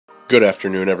Good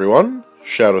afternoon, everyone.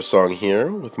 Shadow Song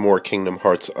here with more Kingdom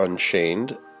Hearts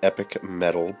Unchained epic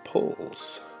metal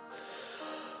pulls.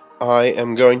 I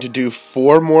am going to do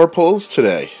 4 more pulls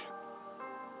today.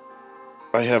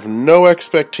 I have no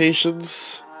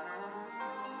expectations.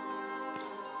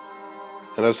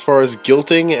 And as far as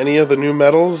guilting any of the new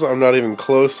medals, I'm not even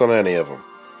close on any of them.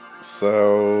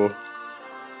 So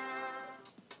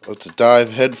let's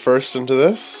dive headfirst into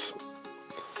this.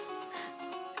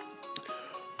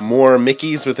 More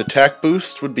Mickeys with attack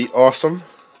boost would be awesome,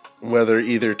 whether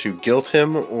either to guilt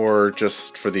him or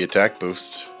just for the attack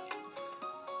boost.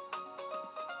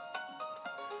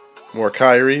 More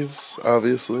Kairis,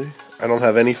 obviously. I don't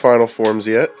have any final forms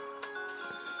yet.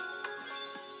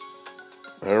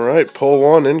 Alright, pull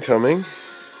 1 incoming.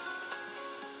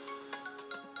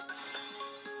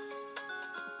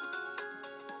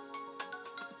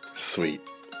 Sweet.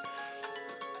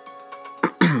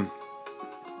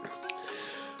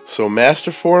 So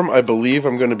Master Form, I believe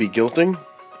I'm going to be guilting.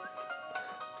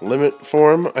 Limit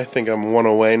Form, I think I'm 1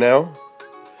 away now.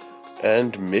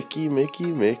 And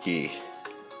Mickey.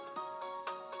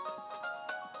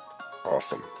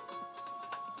 Awesome.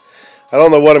 I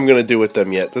don't know what I'm going to do with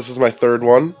them yet. This is my 3rd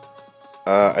one.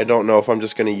 I don't know if I'm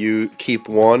just going to keep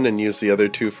 1 and use the other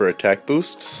 2 for attack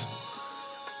boosts.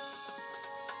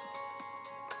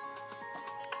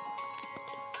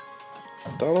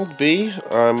 Donald B.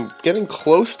 I'm getting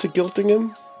close to guilting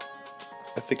him.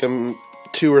 I think I'm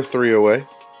 2 or 3 away.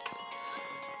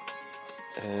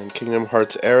 And Kingdom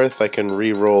Hearts Aerith, I can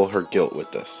re-roll her guilt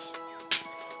with this.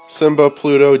 Simba,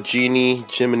 Pluto, Genie,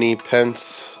 Jiminy,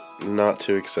 Pence, not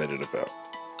too excited about.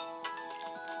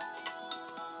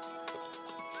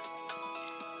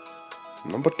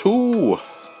 Number 2.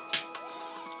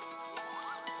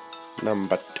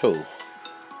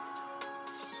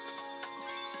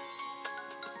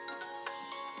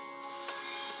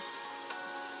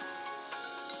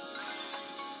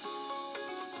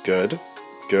 Good.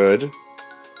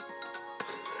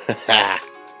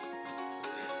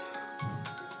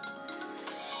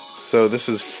 So this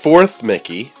is 4th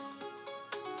Mickey.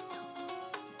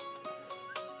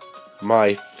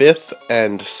 My 5th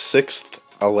and 6th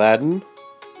Aladdin.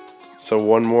 So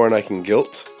 1 more and I can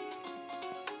guilt.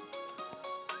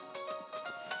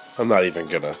 I'm not even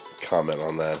gonna comment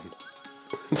on that.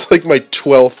 It's like my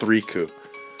 12th Riku.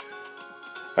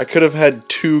 I could have had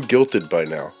 2 guilted by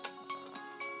now.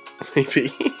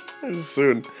 Maybe.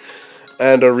 Soon.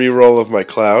 And a re-roll of my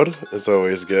Cloud is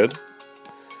always good.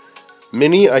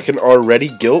 Minnie, I can already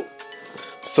guilt.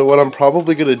 So what I'm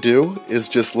probably going to do is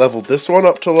just level this one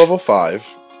up to level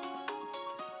 5.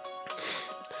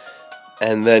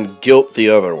 And then guilt the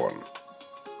other one.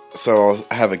 So I'll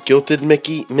have a guilted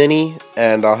Minnie,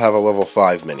 and I'll have a level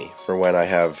 5 Minnie for when I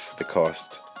have the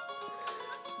cost.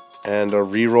 And a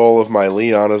re-roll of my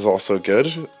Leon is also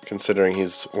good, considering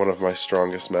he's one of my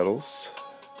strongest medals.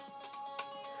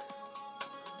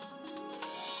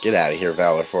 Get out of here,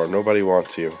 Valor Form. Nobody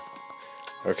wants you.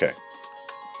 Okay.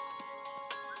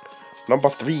 Number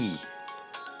 3.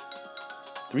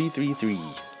 3.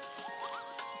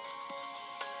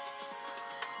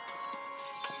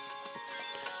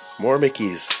 More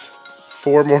Mickeys.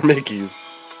 4 more Mickeys.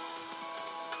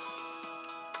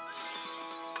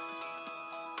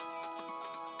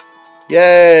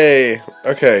 Yay!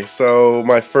 Okay, so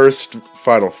my first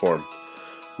final form.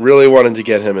 Really wanted to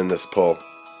get him in this pull.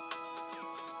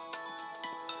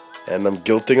 And I'm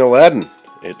guilting Aladdin,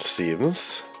 it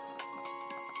seems.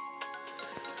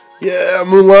 Yeah,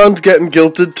 Mulan's getting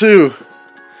guilted too.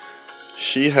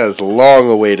 She has long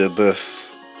awaited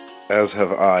this, as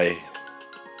have I.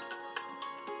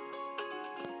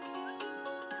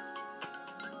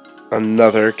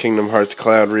 Another Kingdom Hearts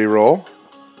Cloud reroll.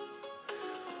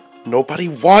 Nobody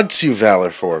wants you,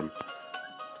 Valor Form.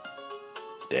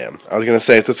 Damn. I was going to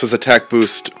say, if this was attack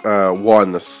boost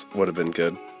 1, this would have been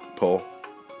good. Pull.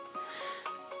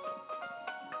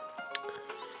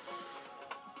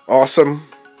 Awesome.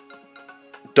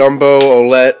 Dumbo,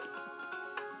 Olette,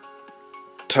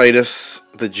 Titus,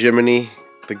 the Jiminy,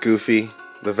 the Goofy,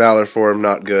 the Valor Form,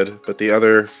 not good. But the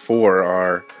other 4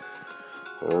 are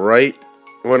right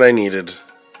when I needed.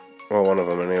 Well, one of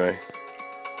them anyway.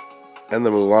 And the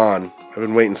Mulan. I've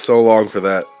been waiting so long for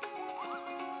that.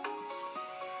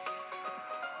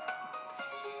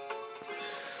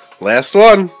 Last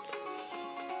one.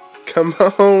 Come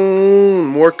on.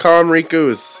 More calm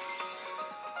Rikus.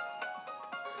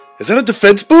 Is that a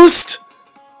defense boost?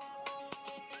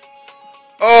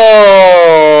 Oh!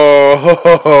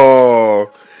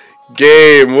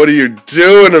 Game, what are you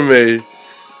doing to me?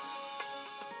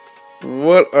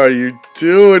 What are you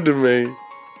doing to me?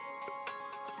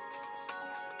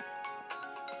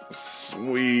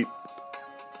 Sweet.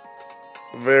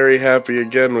 Very happy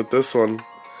again with this one.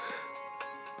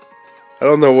 I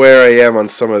don't know where I am on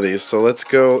some of these, so let's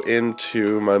go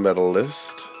into my medal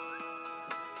list.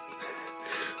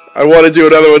 I want to do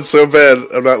another one so bad.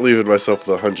 I'm not leaving myself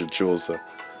with 100 jewels, though.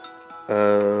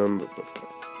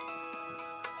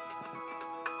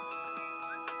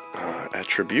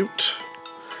 Attribute.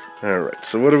 Alright,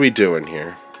 so what are we doing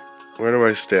here? Where do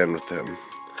I stand with them?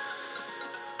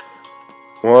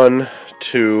 1,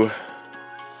 2,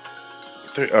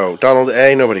 3. Oh, Donald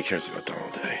A. Nobody cares about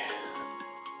Donald A.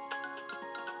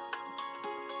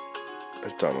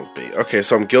 There's Donald B. Okay,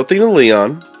 so I'm guilting the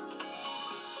Leon.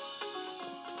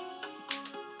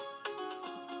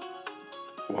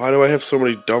 Why do I have so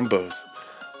many Dumbos?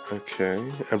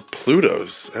 Okay, and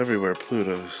Plutos. Everywhere,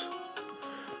 Plutos.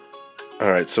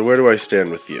 Alright, so where do I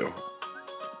stand with you?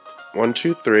 1,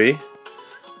 2, 3,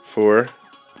 4,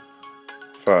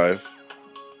 5,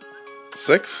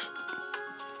 6.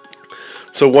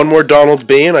 So one more Donald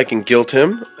B and I can guilt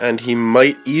him, and he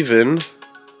might even...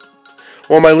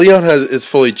 Well, my Leon is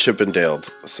fully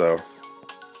Chippendaled, so...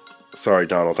 Sorry,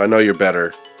 Donald. I know you're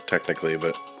better, technically,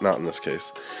 but not in this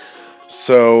case.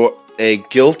 So, a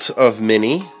guilt of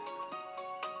Minnie,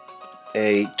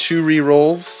 2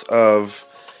 rerolls of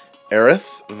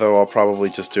Aerith, though I'll probably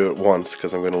just do it once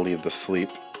because I'm going to leave the sleep.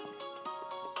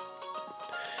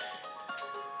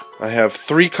 I have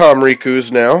 3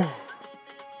 Kamrikus now.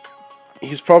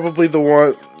 He's probably the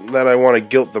one that I want to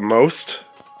guilt the most,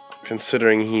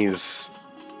 considering he's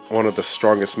one of the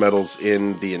strongest medals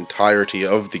in the entirety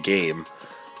of the game,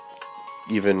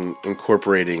 even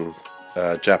incorporating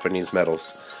Japanese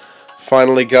medals.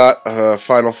 Finally got a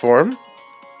final form.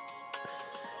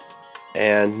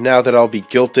 And now that I'll be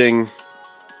guilting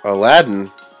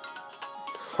Aladdin,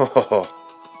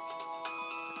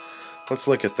 let's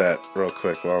look at that real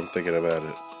quick while I'm thinking about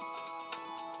it.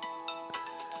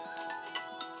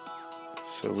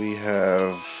 So we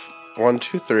have 1,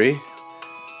 2, 3,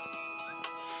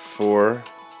 4,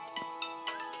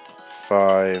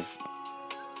 5,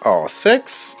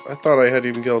 6? I thought I had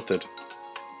him guilted.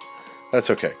 That's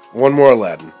okay. One more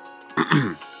Aladdin.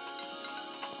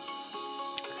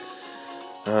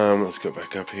 Let's go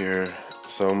back up here.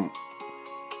 So,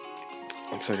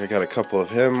 looks like I got a couple of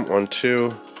him. 1,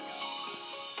 2,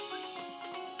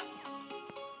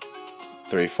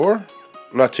 3, 4. I'm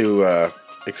not too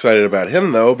excited about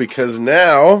him though, because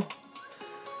now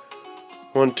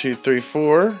 1, 2, 3,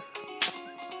 4,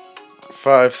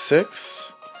 5,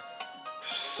 6,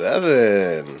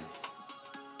 7.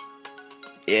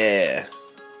 Yeah.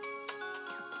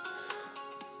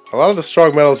 A lot of the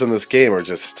strong medals in this game are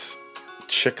just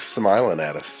chicks smiling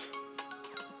at us.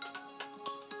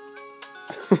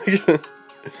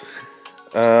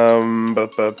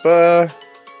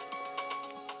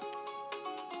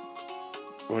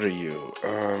 What are you?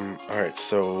 Alright,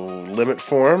 so limit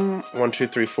form 1, 2,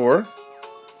 3, 4,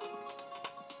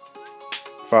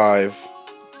 5,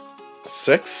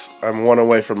 6. I'm 1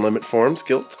 away from limit forms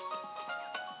guilt.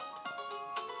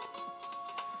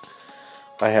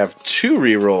 I have 2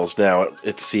 rerolls now,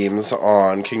 it seems,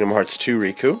 on Kingdom Hearts 2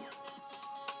 Riku.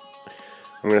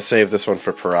 I'm going to save this one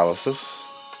for paralysis.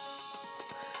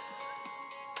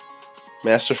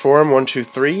 Master form 1, 2,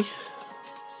 3,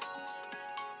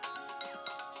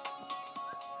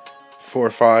 4,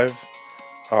 5.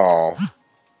 Oh.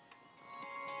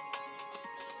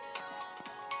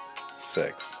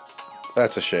 6.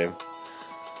 That's a shame.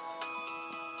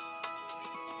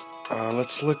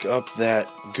 Let's look up that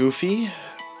Goofy.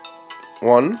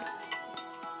 1,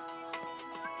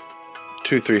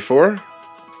 2, 3, 4,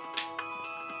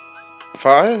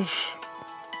 5,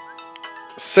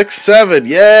 6, 7.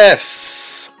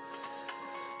 Yes!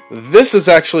 This is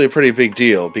actually a pretty big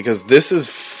deal, because this is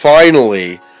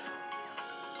finally...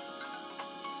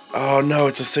 Oh no,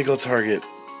 it's a single target.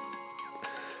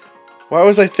 Why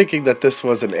was I thinking that this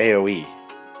was an AoE?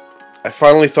 I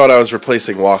finally thought I was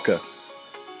replacing Waka.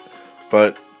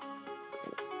 But...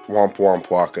 Womp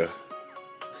womp Waka.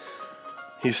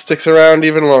 He sticks around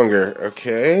even longer.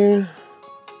 Okay.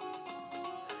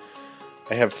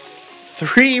 I have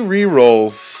 3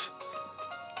 rerolls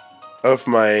of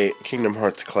my Kingdom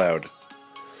Hearts Cloud.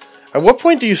 At what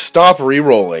point do you stop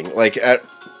rerolling? Like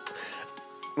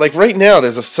right now,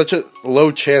 there's such a low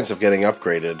chance of getting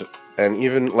upgraded. And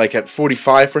even like at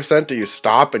 45%, do you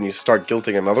stop and you start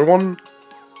guilting another one?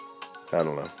 I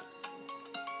don't know.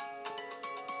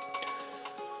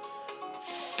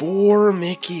 4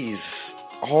 Mickeys.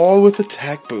 All with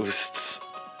attack boosts.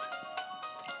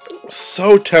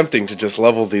 So tempting to just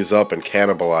level these up and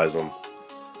cannibalize them.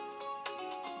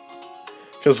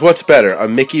 Because what's better? A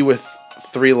Mickey with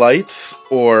 3 lights,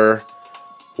 or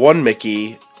 1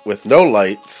 Mickey with no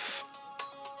lights,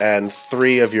 and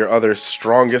 3 of your other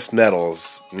strongest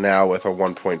nettles, now with a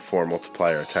 1.4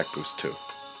 multiplier attack boost too.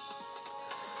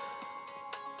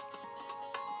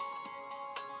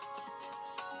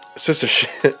 It's just a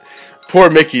shit.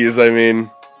 Poor Mickey's, I mean,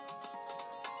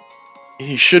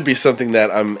 he should be something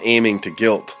that I'm aiming to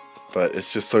guilt, but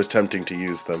it's just so tempting to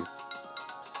use them.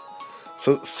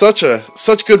 So, such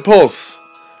good pulls.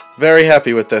 Very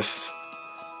happy with this.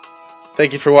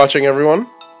 Thank you for watching, everyone.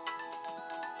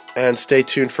 And stay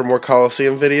tuned for more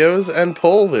Coliseum videos and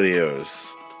pull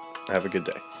videos. Have a good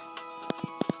day.